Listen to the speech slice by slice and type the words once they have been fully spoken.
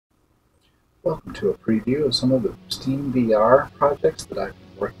Welcome to a preview of some of the Steam VR projects that I've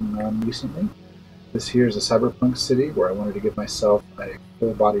been working on recently. This here is a cyberpunk city where I wanted to give myself a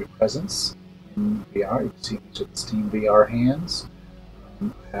full body presence in VR. You can see these are the Steam VR hands.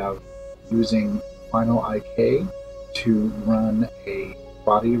 I have using Final IK to run a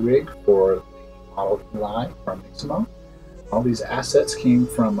body rig for the Model Eli from Mixamo. All these assets came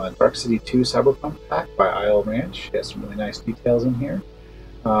from Dark City 2 Cyberpunk pack by Isle Ranch. It has some really nice details in here.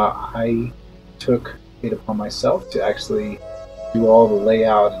 I took it upon myself to actually do all the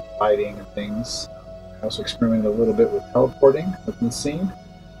layout and lighting and things. I also experimented a little bit with teleporting within the scene.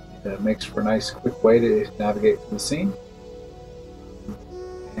 It makes for a nice, quick way to navigate through the scene.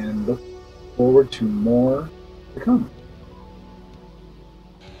 And look forward to more to come.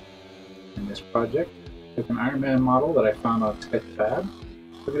 In this project, I took an Iron Man model that I found on Sketchfab,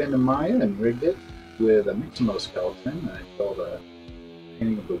 took it into Maya and rigged it with a Mixamo skeleton. I built a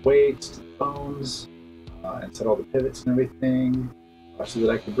painting of the weights, the bones, and set all the pivots and everything so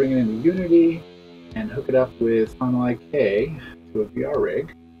that I could bring it into Unity and hook it up with Final IK to a VR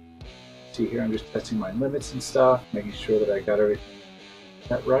rig. See here, I'm just testing my limits and stuff, making sure that I got everything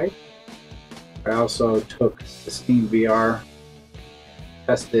set right. I also took the Steam VR,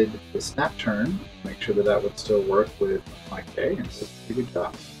 tested the snap turn, make sure that that would still work with IK, and did a pretty good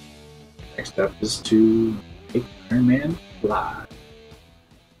job. Next step is to make Iron Man fly.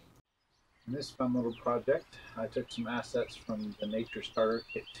 In this fun little project, I took some assets from the Nature Starter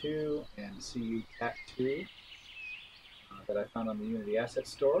Kit 2 and CU Cat 2 that I found on the Unity Asset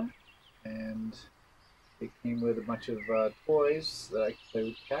Store, and it came with a bunch of toys that I could play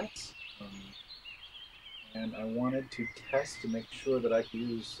with cats. And I wanted to test to make sure that I could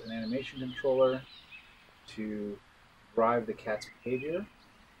use an animation controller to drive the cat's behavior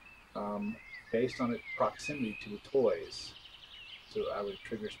based on its proximity to the toys. So I would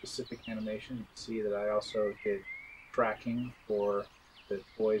trigger specific animation. You can see that I also did tracking for the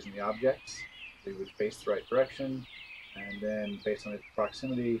toys and the objects. They would face the right direction, and then based on its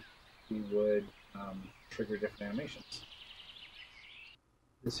proximity, we would trigger different animations.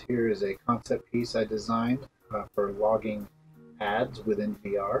 This here is a concept piece I designed for logging ads within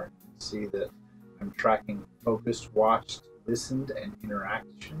VR. You can see that I'm tracking focused, watched, listened, and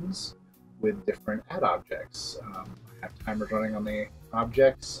interactions with different ad objects. I have timers running on the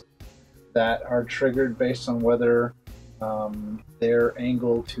objects that are triggered based on whether their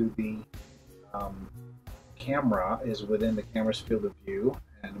angle to the camera is within the camera's field of view.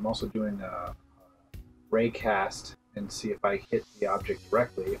 And I'm also doing a raycast and see if I hit the object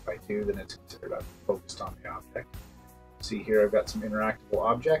directly. If I do, then it's considered I'm focused on the object. See here, I've got some interactable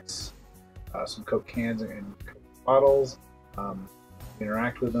objects, some Coke cans and Coke bottles.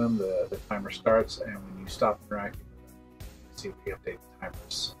 Interact with them, the timer starts, and when you stop interacting with them, you can see if we update the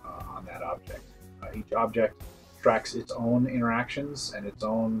timers on that object. Each object tracks its own interactions and its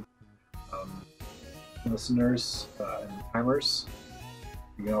own listeners and timers.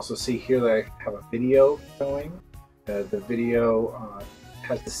 You can also see here that I have a video going. The video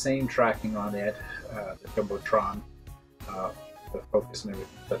has the same tracking on it, the Jumbotron, the focus and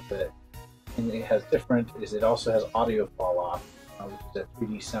everything, but the thing it has different is it also has audio fall off, which is a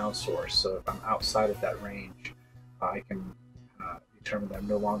 3D sound source. So if I'm outside of that range, I can determine that I'm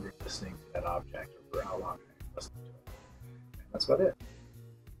no longer listening to that object or for how long I'm listening to it. And that's about it.